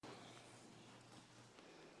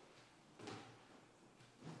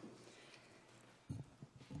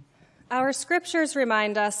Our scriptures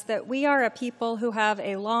remind us that we are a people who have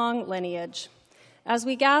a long lineage. As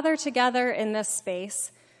we gather together in this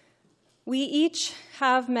space, we each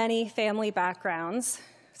have many family backgrounds.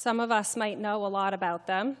 Some of us might know a lot about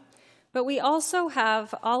them, but we also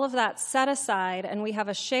have all of that set aside, and we have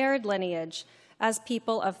a shared lineage as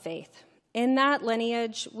people of faith. In that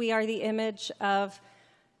lineage, we are the image of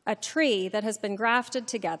a tree that has been grafted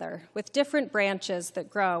together with different branches that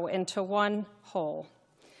grow into one whole.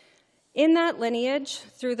 In that lineage,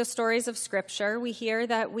 through the stories of Scripture, we hear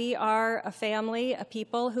that we are a family, a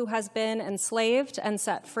people who has been enslaved and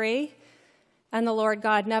set free, and the Lord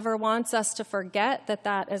God never wants us to forget that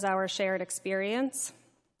that is our shared experience,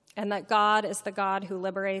 and that God is the God who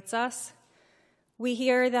liberates us. We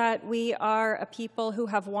hear that we are a people who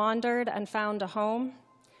have wandered and found a home.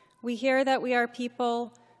 We hear that we are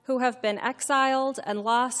people who have been exiled and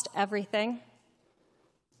lost everything,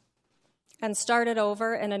 and started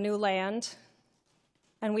over in a new land,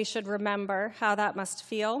 and we should remember how that must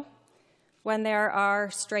feel when there are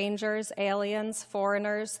strangers, aliens,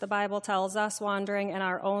 foreigners, the Bible tells us, wandering in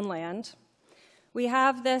our own land. We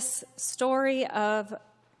have this story of,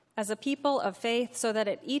 as a people of faith, so that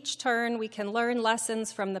at each turn we can learn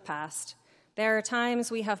lessons from the past. There are times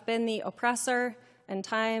we have been the oppressor and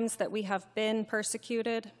times that we have been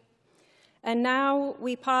persecuted. And now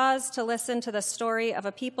we pause to listen to the story of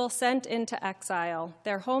a people sent into exile,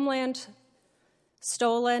 their homeland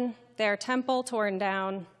stolen, their temple torn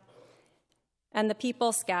down, and the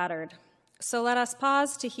people scattered. So let us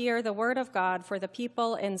pause to hear the word of God for the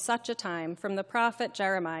people in such a time from the prophet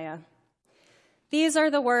Jeremiah. These are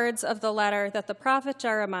the words of the letter that the prophet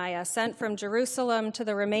Jeremiah sent from Jerusalem to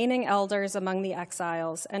the remaining elders among the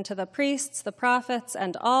exiles, and to the priests, the prophets,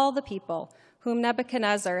 and all the people whom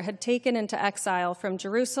Nebuchadnezzar had taken into exile from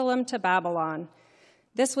Jerusalem to Babylon.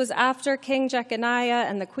 This was after King Jeconiah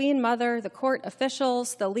and the queen mother, the court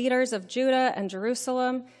officials, the leaders of Judah and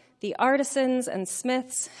Jerusalem, the artisans and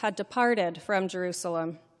smiths had departed from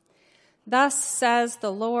Jerusalem. Thus says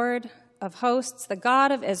the Lord of hosts, the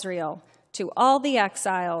God of Israel, to all the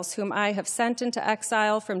exiles whom I have sent into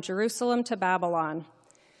exile from Jerusalem to Babylon: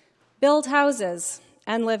 build houses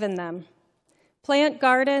and live in them. Plant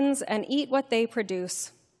gardens and eat what they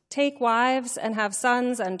produce. Take wives and have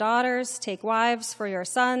sons and daughters. Take wives for your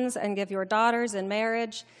sons and give your daughters in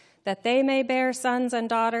marriage, that they may bear sons and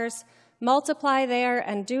daughters. Multiply there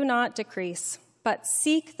and do not decrease, but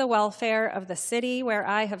seek the welfare of the city where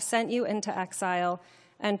I have sent you into exile,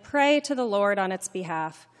 and pray to the Lord on its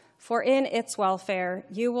behalf, for in its welfare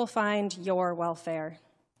you will find your welfare.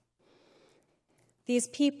 These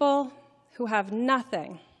people who have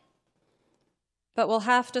nothing but will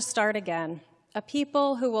have to start again, a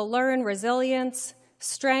people who will learn resilience,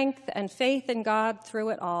 strength, and faith in God through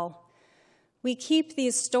it all. We keep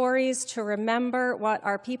these stories to remember what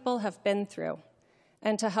our people have been through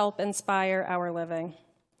and to help inspire our living.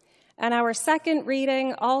 And our second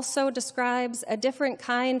reading also describes a different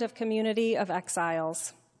kind of community of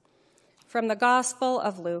exiles. From the Gospel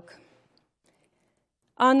of Luke.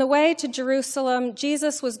 On the way to Jerusalem,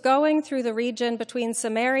 Jesus was going through the region between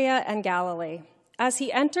Samaria and Galilee. As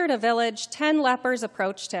he entered a village, 10 lepers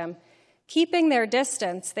approached him. Keeping their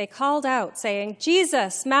distance, they called out, saying,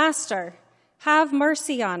 "Jesus, Master, have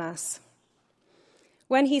mercy on us."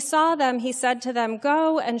 When he saw them, he said to them,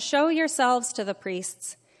 "Go and show yourselves to the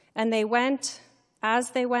priests." And they went.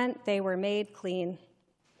 As they went, they were made clean.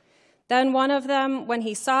 Then one of them, when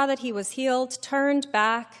he saw that he was healed, turned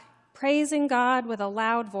back, praising God with a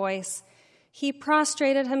loud voice. He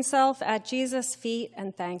prostrated himself at Jesus' feet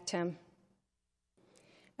and thanked him.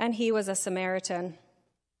 And he was a Samaritan.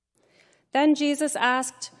 Then Jesus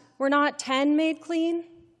asked, "Were not 10 made clean?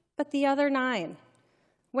 But the other 9,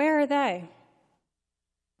 where are they?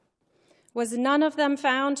 Was none of them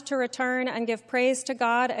found to return and give praise to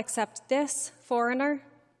God except this foreigner?"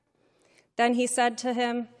 Then he said to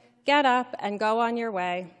him, "Get up and go on your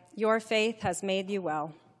way. Your faith has made you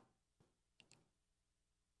well."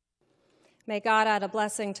 May God add a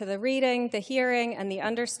blessing to the reading, the hearing, and the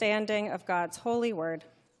understanding of God's holy word.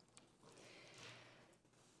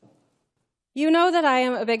 You know that I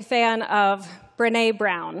am a big fan of Brené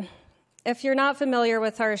Brown. If you're not familiar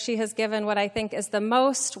with her, she has given what I think is the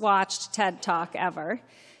most watched TED Talk ever.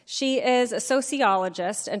 She is a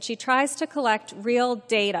sociologist, and she tries to collect real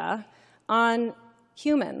data on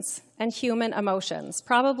humans and human emotions,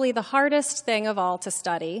 probably the hardest thing of all to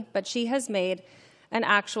study, but she has made an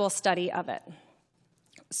actual study of it.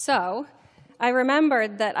 So I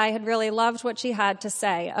remembered that I had really loved what she had to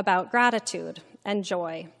say about gratitude and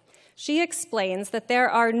joy. She explains that there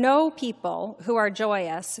are no people who are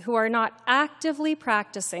joyous who are not actively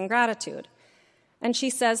practicing gratitude. And she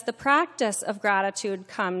says the practice of gratitude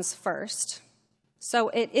comes first. So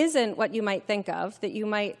it isn't what you might think of, that you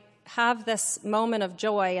might have this moment of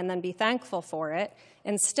joy and then be thankful for it.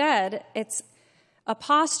 Instead, it's a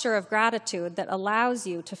posture of gratitude that allows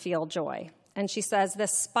you to feel joy. And she says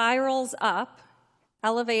this spirals up,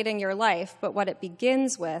 elevating your life, but what it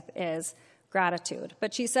begins with is gratitude.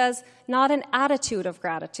 But she says not an attitude of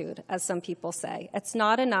gratitude, as some people say. It's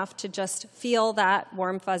not enough to just feel that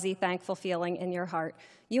warm, fuzzy, thankful feeling in your heart.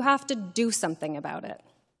 You have to do something about it.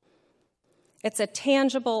 It's a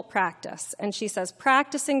tangible practice. And she says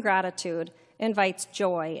practicing gratitude invites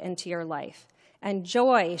joy into your life. And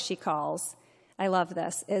joy, she calls, I love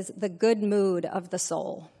this, is the good mood of the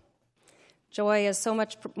soul. Joy is so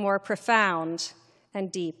much more profound and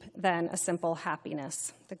deep than a simple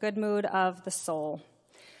happiness, the good mood of the soul.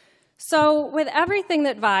 So with everything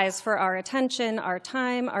that vies for our attention, our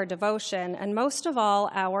time, our devotion, and most of all,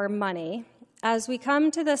 our money, as we come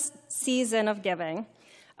to this season of giving,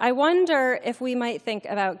 I wonder if we might think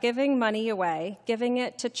about giving money away, giving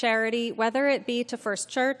it to charity, whether it be to First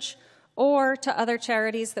Church or to other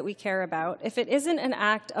charities that we care about, if it isn't an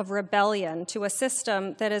act of rebellion to a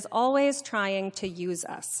system that is always trying to use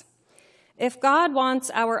us. If God wants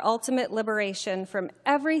our ultimate liberation from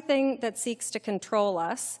everything that seeks to control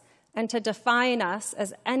us and to define us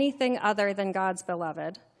as anything other than God's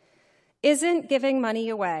beloved, isn't giving money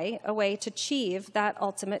away a way to achieve that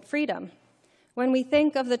ultimate freedom? When we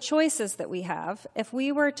think of the choices that we have, if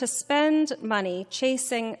we were to spend money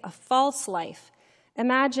chasing a false life,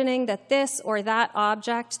 imagining that this or that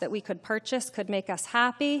object that we could purchase could make us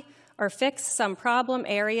happy or fix some problem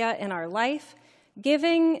area in our life,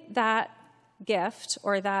 giving that gift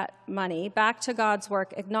or that money back to God's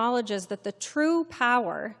work acknowledges that the true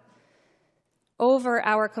power over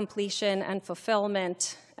our completion and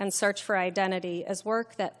fulfillment and search for identity is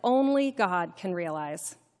work that only God can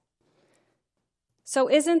realize. So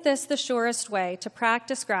isn't this the surest way to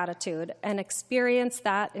practice gratitude and experience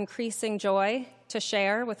that increasing joy to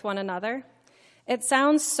share with one another? It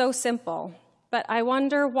sounds so simple, but I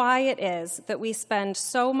wonder why it is that we spend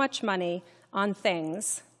so much money on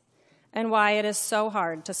things and why it is so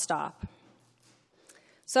hard to stop.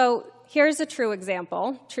 So here's a true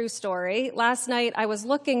example, true story. Last night I was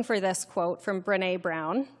looking for this quote from Brené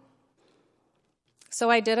Brown. So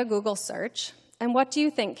I did a Google search, and what do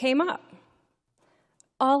you think came up?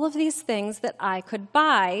 All of these things that I could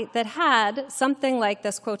buy that had something like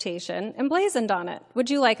this quotation emblazoned on it. Would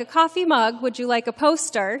you like a coffee mug? Would you like a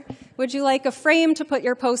poster? Would you like a frame to put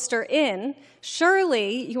your poster in?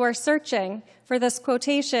 Surely you are searching for this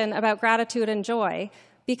quotation about gratitude and joy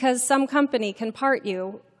because some company can part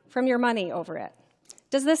you from your money over it.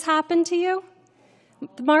 Does this happen to you?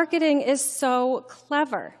 The marketing is so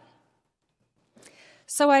clever.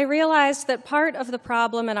 So I realized that part of the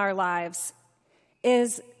problem in our lives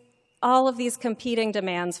is all of these competing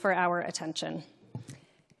demands for our attention.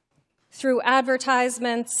 Through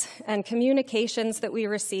advertisements and communications that we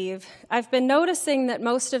receive, I've been noticing that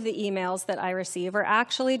most of the emails that I receive are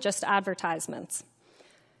actually just advertisements.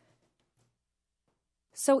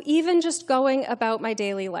 So even just going about my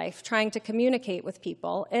daily life, trying to communicate with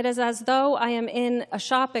people, it is as though I am in a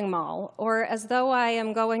shopping mall or as though I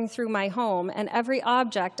am going through my home and every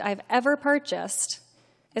object I've ever purchased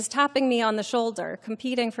is tapping me on the shoulder,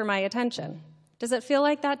 competing for my attention. Does it feel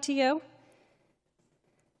like that to you?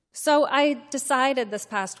 So I decided this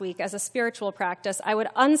past week as a spiritual practice, I would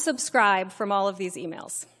unsubscribe from all of these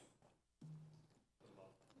emails.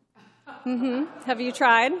 Have you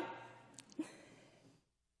tried?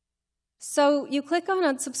 So you click on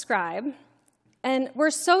unsubscribe, and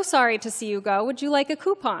we're so sorry to see you go. Would you like a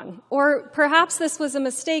coupon? Or perhaps this was a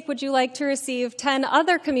mistake. Would you like to receive 10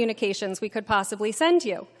 other communications we could possibly send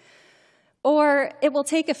you? Or it will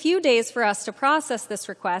take a few days for us to process this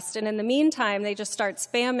request, and in the meantime, they just start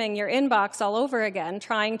spamming your inbox all over again,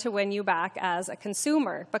 trying to win you back as a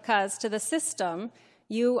consumer, because to the system,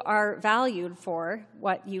 you are valued for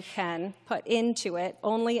what you can put into it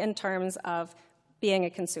only in terms of being a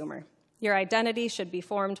consumer. Your identity should be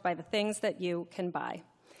formed by the things that you can buy.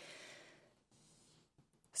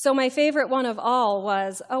 So my favorite one of all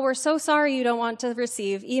was, oh, we're so sorry you don't want to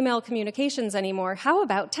receive email communications anymore. How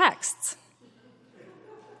about texts?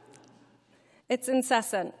 It's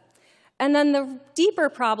incessant. And then the deeper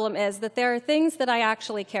problem is that there are things that I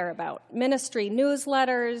actually care about. Ministry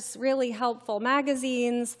newsletters, really helpful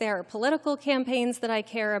magazines, there are political campaigns that I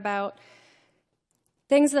care about,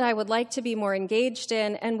 things that I would like to be more engaged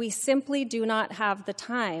in, and we simply do not have the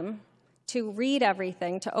time to read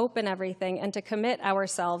everything, to open everything, and to commit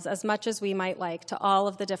ourselves as much as we might like to all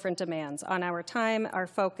of the different demands on our time, our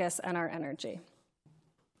focus, and our energy.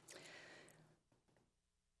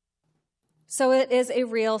 So it is a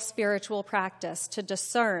real spiritual practice to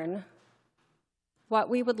discern what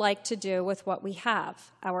we would like to do with what we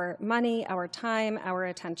have, our money, our time, our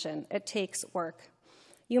attention. It takes work.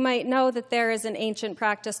 You might know that there is an ancient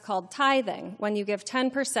practice called tithing, when you give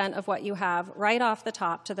 10% of what you have right off the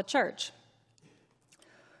top to the church.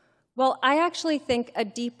 Well, I actually think a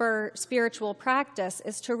deeper spiritual practice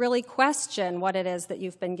is to really question what it is that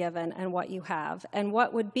you've been given and what you have, and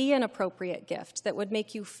what would be an appropriate gift that would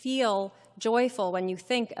make you feel joyful when you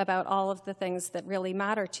think about all of the things that really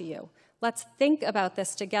matter to you. Let's think about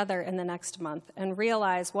this together in the next month and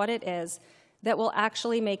realize what it is that will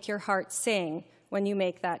actually make your heart sing when you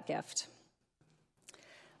make that gift.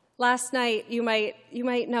 Last night, you might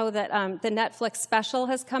know that the Netflix special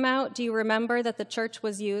has come out. Do you remember that the church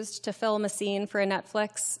was used to film a scene for a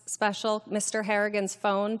Netflix special, Mr. Harrigan's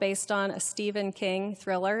Phone, based on a Stephen King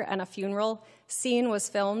thriller, and a funeral scene was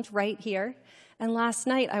filmed right here? And last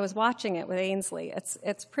night, I was watching it with Ainsley.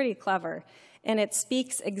 It's pretty clever. And it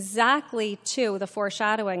speaks exactly to the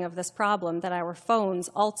foreshadowing of this problem, that our phones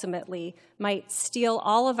ultimately might steal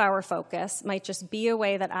all of our focus, might just be a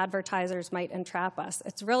way that advertisers might entrap us.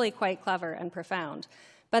 It's really quite clever and profound.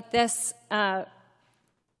 But this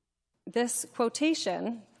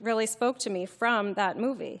quotation really spoke to me from that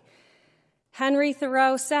movie. Henry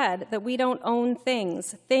Thoreau said that we don't own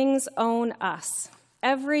things, things own us.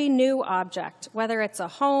 Every new object, whether it's a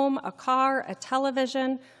home, a car, a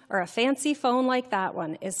television, or a fancy phone like that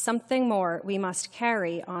one, is something more we must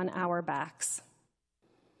carry on our backs.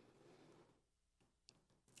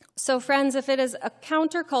 So, friends, if it is a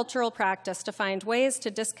countercultural practice to find ways to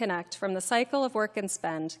disconnect from the cycle of work and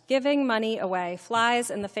spend, giving money away flies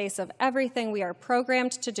in the face of everything we are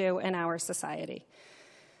programmed to do in our society.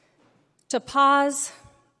 To pause,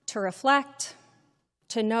 to reflect,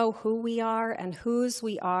 to know who we are and whose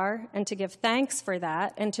we are, and to give thanks for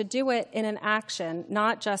that, and to do it in an action,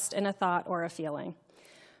 not just in a thought or a feeling.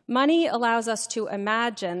 Money allows us to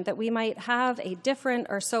imagine that we might have a different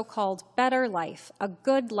or so-called better life, a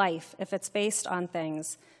good life if it's based on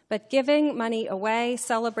things. But giving money away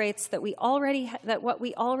celebrates that what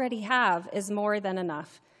we already have is more than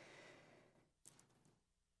enough.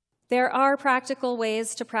 There are practical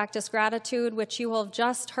ways to practice gratitude, which you will have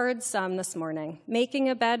just heard some this morning. Making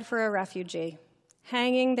a bed for a refugee,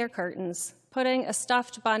 hanging their curtains, putting a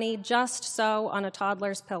stuffed bunny just so on a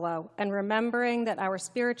toddler's pillow, and remembering that our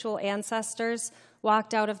spiritual ancestors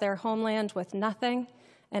walked out of their homeland with nothing,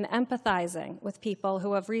 and empathizing with people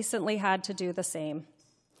who have recently had to do the same.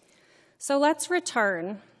 So let's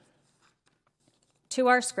return to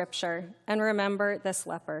our scripture and remember this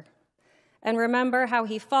leper. And remember how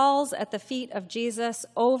he falls at the feet of Jesus,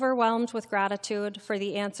 overwhelmed with gratitude for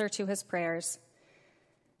the answer to his prayers,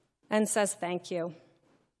 and says, "Thank you."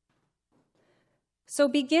 So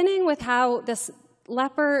beginning with how this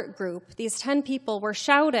leper group, these 10 people, were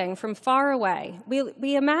shouting from far away,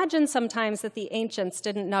 we imagine sometimes that the ancients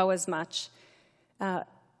didn't know as much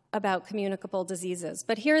about communicable diseases.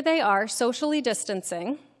 But here they are, socially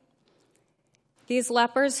distancing. These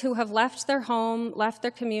lepers who have left their home, left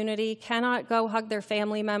their community, cannot go hug their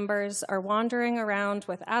family members, are wandering around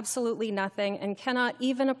with absolutely nothing, and cannot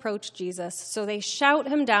even approach Jesus. So they shout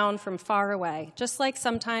him down from far away. Just like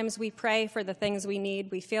sometimes we pray for the things we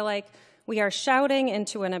need, we feel like we are shouting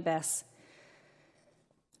into an abyss.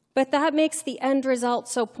 But that makes the end result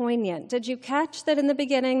so poignant. Did you catch that in the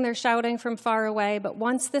beginning they're shouting from far away, but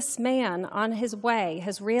once this man on his way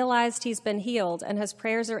has realized he's been healed and his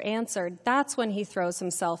prayers are answered, that's when he throws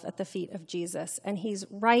himself at the feet of Jesus, and he's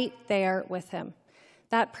right there with him.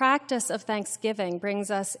 That practice of thanksgiving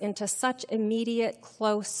brings us into such immediate,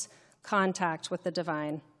 close contact with the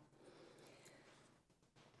divine.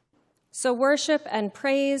 So worship and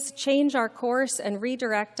praise change our course and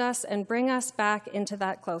redirect us and bring us back into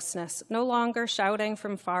that closeness, no longer shouting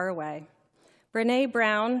from far away. Brené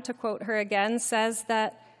Brown, to quote her again, says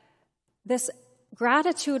that this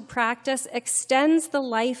gratitude practice extends the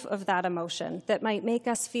life of that emotion that might make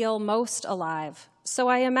us feel most alive. So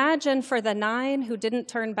I imagine for the 9 who didn't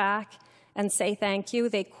turn back and say thank you,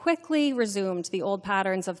 they quickly resumed the old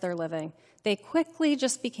patterns of their living. They quickly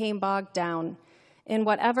just became bogged down in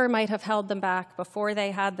whatever might have held them back before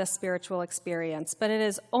they had this spiritual experience. But it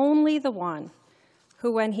is only the one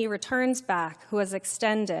who, when he returns back, who has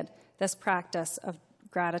extended this practice of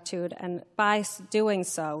gratitude and by doing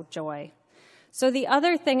so, joy. So the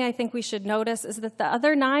other thing I think we should notice is that the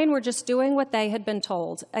other 9 were just doing what they had been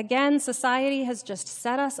told. Again, society has just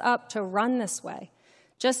set us up to run this way.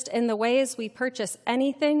 Just in the ways we purchase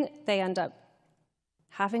anything, they end up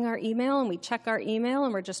having our email, and we check our email,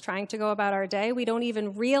 and we're just trying to go about our day. We don't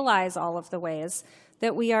even realize all of the ways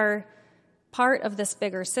that we are part of this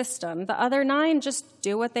bigger system. The other 9 just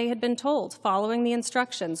do what they had been told, following the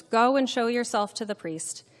instructions. Go and show yourself to the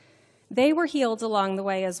priest. They were healed along the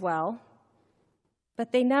way as well,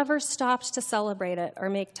 but they never stopped to celebrate it or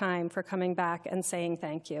make time for coming back and saying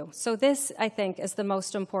thank you. So this, I think, is the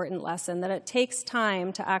most important lesson, that it takes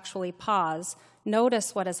time to actually pause,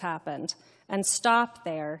 notice what has happened, and stop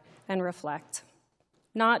there and reflect,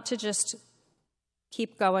 not to just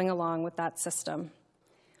keep going along with that system.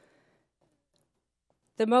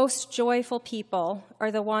 The most joyful people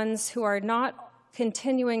are the ones who are not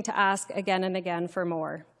continuing to ask again and again for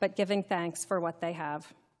more, but giving thanks for what they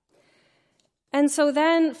have. And so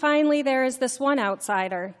then, finally, there is this one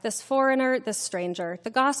outsider, this foreigner, this stranger. The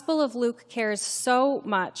Gospel of Luke cares so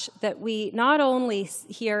much that we not only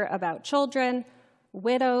hear about children,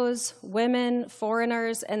 widows, women,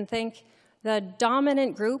 foreigners, and think the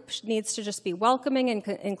dominant group needs to just be welcoming and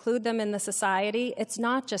include them in the society. It's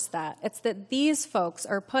not just that. It's that these folks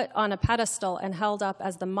are put on a pedestal and held up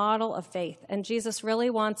as the model of faith. And Jesus really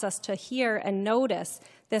wants us to hear and notice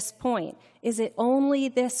this point. Is it only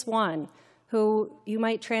this one, who you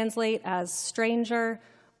might translate as stranger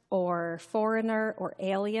or foreigner or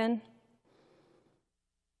alien?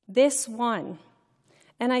 This one.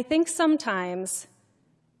 And I think sometimes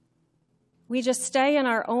we just stay in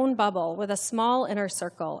our own bubble with a small inner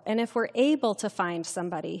circle. And if we're able to find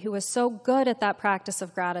somebody who is so good at that practice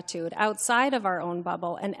of gratitude outside of our own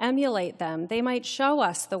bubble and emulate them, they might show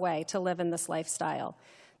us the way to live in this lifestyle.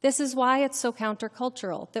 This is why it's so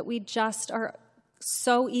countercultural, that we just are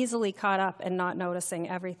so easily caught up in not noticing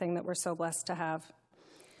everything that we're so blessed to have.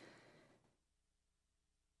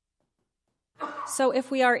 So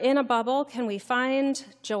if we are in a bubble, can we find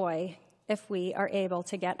joy if we are able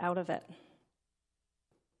to get out of it?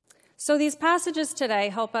 So these passages today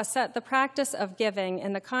help us set the practice of giving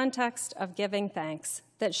in the context of giving thanks,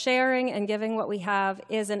 that sharing and giving what we have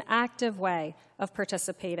is an active way of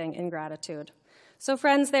participating in gratitude. So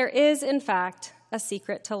friends, there is, in fact, a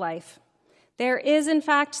secret to life. There is, in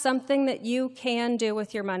fact, something that you can do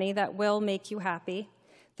with your money that will make you happy.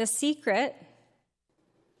 The secret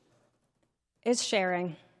is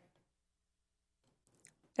sharing,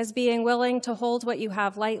 is being willing to hold what you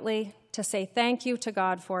have lightly, to say thank you to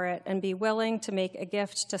God for it, and be willing to make a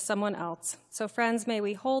gift to someone else. So friends, may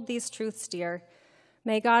we hold these truths dear.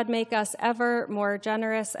 May God make us ever more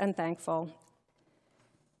generous and thankful.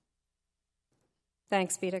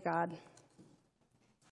 Thanks be to God.